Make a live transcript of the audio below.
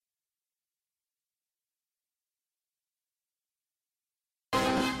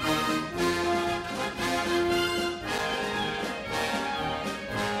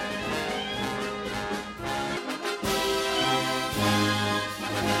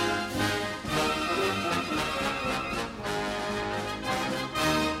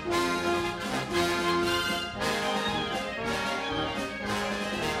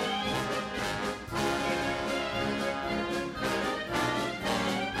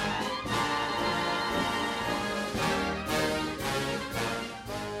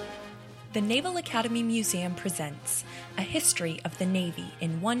The Naval Academy Museum presents A History of the Navy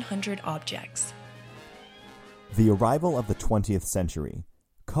in 100 Objects. The arrival of the 20th century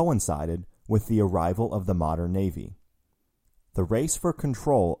coincided with the arrival of the modern Navy. The race for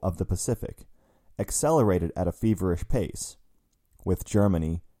control of the Pacific accelerated at a feverish pace, with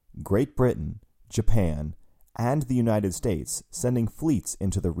Germany, Great Britain, Japan, and the United States sending fleets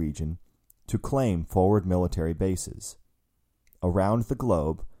into the region to claim forward military bases. Around the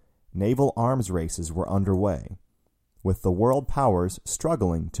globe, naval arms races were underway, with the world powers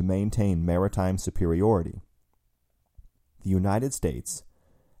struggling to maintain maritime superiority. The United States,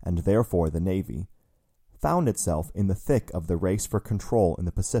 and therefore the Navy, found itself in the thick of the race for control in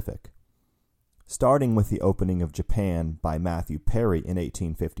the Pacific, starting with the opening of Japan by Matthew Perry in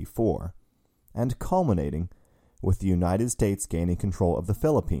 1854, and culminating with the United States gaining control of the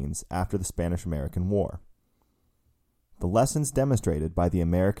Philippines after the Spanish-American War. The lessons demonstrated by the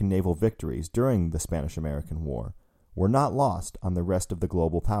American naval victories during the Spanish-American War were not lost on the rest of the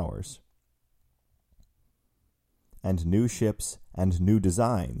global powers. And new ships and new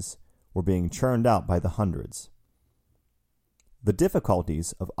designs were being churned out by the hundreds. The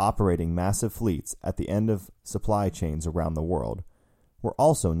difficulties of operating massive fleets at the end of supply chains around the world were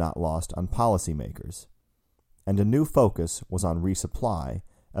also not lost on policymakers, and a new focus was on resupply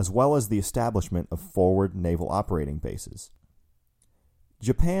as well as the establishment of forward naval operating bases.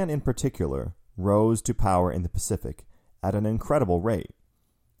 Japan in particular rose to power in the Pacific at an incredible rate,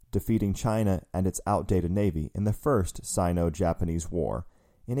 defeating China and its outdated navy in the First Sino-Japanese War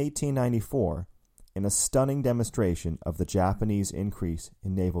in 1894 in a stunning demonstration of the Japanese increase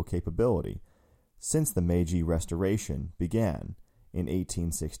in naval capability since the Meiji Restoration began in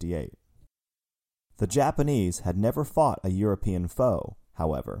 1868. The Japanese had never fought a European foe,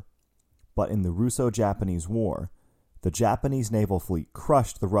 however, but in the Russo-Japanese War, the Japanese naval fleet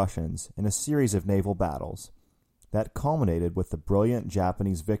crushed the Russians in a series of naval battles that culminated with the brilliant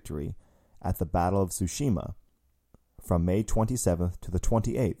Japanese victory at the Battle of Tsushima from May 27th to the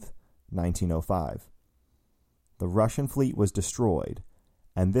 28th, 1905. The Russian fleet was destroyed,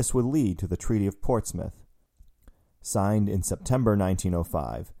 and this would lead to the Treaty of Portsmouth, signed in September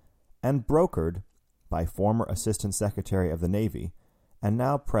 1905 and brokered by former Assistant Secretary of the Navy and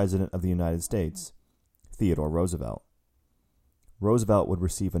now President of the United States, Theodore Roosevelt. Roosevelt would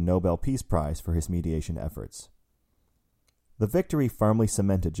receive a Nobel Peace Prize for his mediation efforts. The victory firmly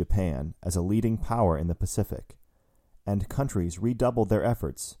cemented Japan as a leading power in the Pacific, and countries redoubled their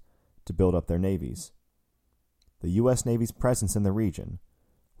efforts to build up their navies. The U.S. Navy's presence in the region,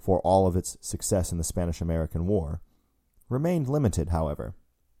 for all of its success in the Spanish-American War, remained limited, however.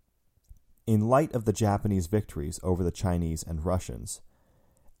 In light of the Japanese victories over the Chinese and Russians,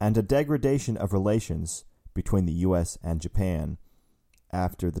 and a degradation of relations between the U.S. and Japan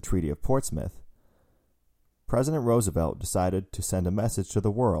after the Treaty of Portsmouth, President Roosevelt decided to send a message to the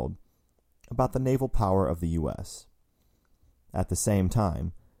world about the naval power of the U.S. At the same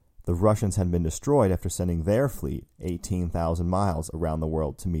time, the Russians had been destroyed after sending their fleet 18,000 miles around the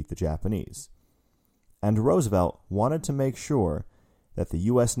world to meet the Japanese, and Roosevelt wanted to make sure that the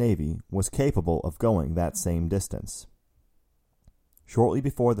U.S. Navy was capable of going that same distance. Shortly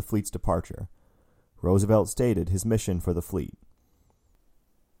before the fleet's departure, Roosevelt stated his mission for the fleet,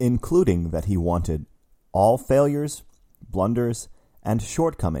 including that he wanted all failures, blunders, and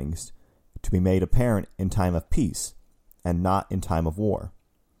shortcomings to be made apparent in time of peace and not in time of war.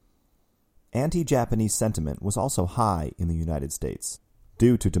 Anti-Japanese sentiment was also high in the United States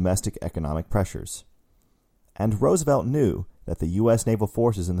due to domestic economic pressures, and Roosevelt knew that the U.S. naval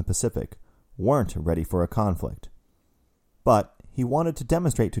forces in the Pacific weren't ready for a conflict. But he wanted to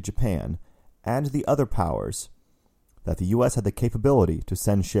demonstrate to Japan and the other powers that the U.S. had the capability to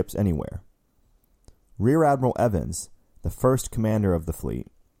send ships anywhere. Rear Admiral Evans, the first commander of the fleet,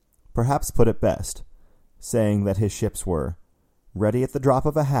 perhaps put it best, saying that his ships were ready at the drop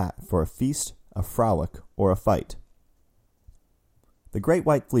of a hat for a feast, a frolic, or a fight. The Great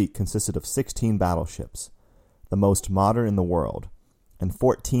White Fleet consisted of 16 battleships, the most modern in the world, and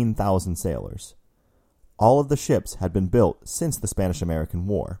 14,000 sailors. All of the ships had been built since the Spanish-American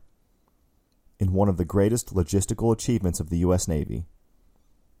War. In one of the greatest logistical achievements of the U.S. Navy,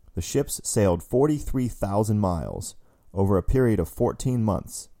 the ships sailed 43,000 miles over a period of 14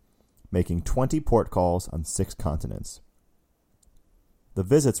 months, making 20 port calls on 6 continents. The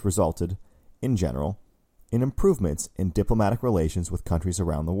visits resulted, in general, in improvements in diplomatic relations with countries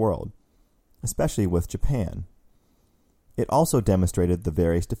around the world, especially with Japan. It also demonstrated the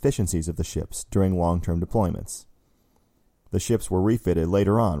various deficiencies of the ships during long-term deployments. The ships were refitted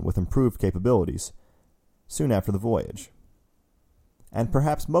later on with improved capabilities soon after the voyage. and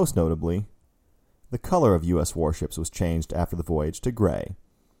perhaps most notably, the color of U.S. warships was changed after the voyage to gray.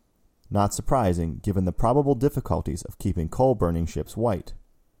 Not surprising, given the probable difficulties of keeping coal-burning ships white.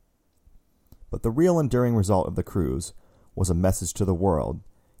 But the real enduring result of the cruise was a message to the world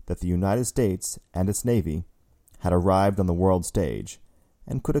that the United States and its Navy had arrived on the world stage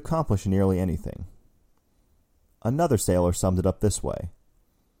and could accomplish nearly anything. Another sailor summed it up this way: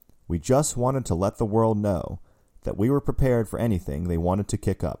 "We just wanted to let the world know that we were prepared for anything they wanted to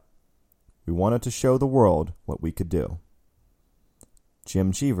kick up. We wanted to show the world what we could do."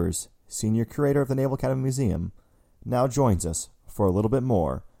 Jim Cheevers, Senior Curator of the Naval Academy Museum, now joins us for a little bit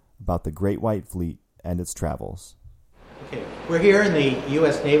more about the Great White Fleet and its travels. Okay, we're here in the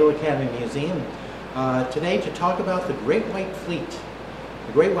U.S. Naval Academy Museum today to talk about the Great White Fleet.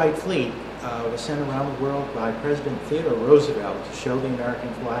 The Great White Fleet was sent around the world by President Theodore Roosevelt to show the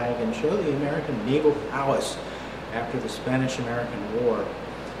American flag and show the American naval prowess after the Spanish-American War.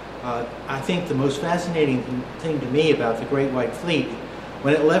 I think the most fascinating thing to me about the Great White Fleet,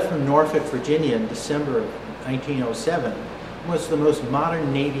 when it left from Norfolk, Virginia in December of 1907, was the most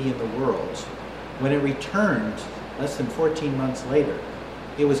modern navy in the world. When it returned, less than 14 months later,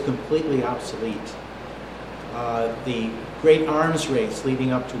 it was completely obsolete. The great arms race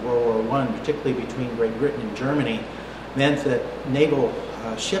leading up to World War I, particularly between Great Britain and Germany, meant that naval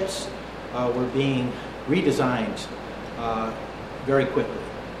ships were being redesigned very quickly.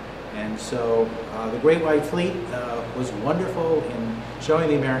 And so the Great White Fleet was wonderful in showing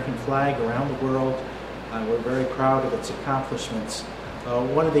the American flag around the world. We're very proud of its accomplishments.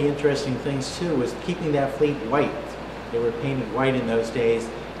 One of the interesting things, too, was keeping that fleet white. They were painted white in those days.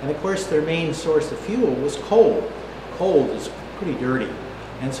 And, of course, their main source of fuel was coal. Coal is pretty dirty.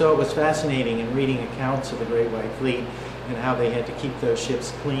 And so it was fascinating in reading accounts of the Great White Fleet and how they had to keep those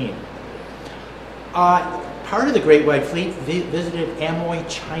ships clean. Part of the Great White Fleet visited Amoy,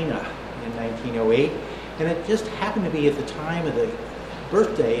 China in 1908, and it just happened to be at the time of the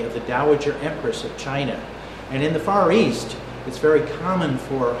birthday of the Dowager Empress of China. And in the Far East, it's very common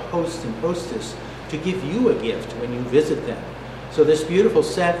for hosts and hostess to give you a gift when you visit them. So this beautiful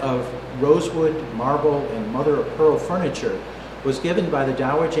set of rosewood, marble, and mother-of-pearl furniture was given by the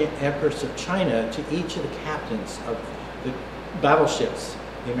Dowager Empress of China to each of the captains of the battleships,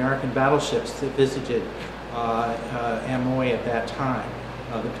 the American battleships that visited Amoy at that time.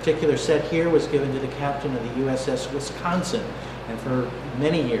 The particular set here was given to the captain of the USS Wisconsin, and for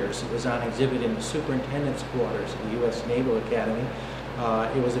many years it was on exhibit in the superintendent's quarters of the U.S. Naval Academy.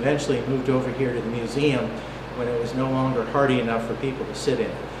 It was eventually moved over here to the museum when it was no longer hardy enough for people to sit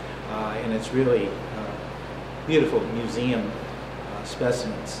in. And it's really beautiful museum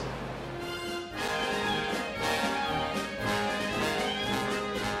specimens.